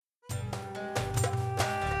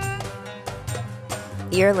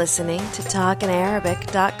You're listening to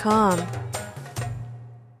talkinarabic.com.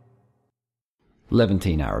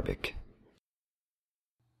 Levantine Arabic.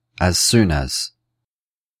 As soon as.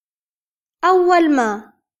 أول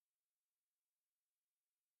ما.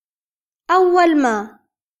 أول ما.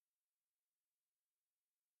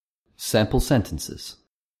 Sample sentences.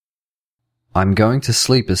 I'm going to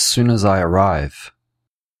sleep as soon as I arrive.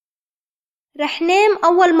 رح نام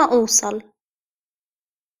أول ما أوصل.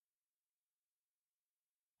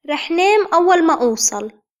 رح نام أول ما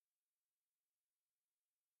أوصل.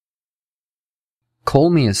 Call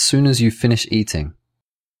me as soon as you finish eating.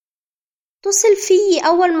 اتصل فيي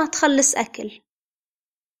أول ما تخلص أكل.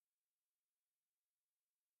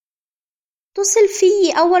 اتصل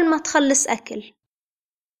فيي أول ما تخلص أكل.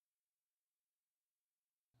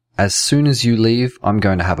 As soon as you leave, I'm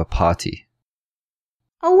going to have a party.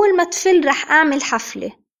 أول ما تفل رح أعمل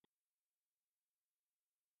حفلة.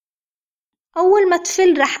 أول ما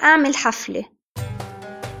تفل رح أعمل حفلة.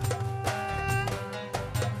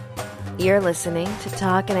 You're listening to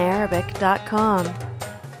talkinarabic.com.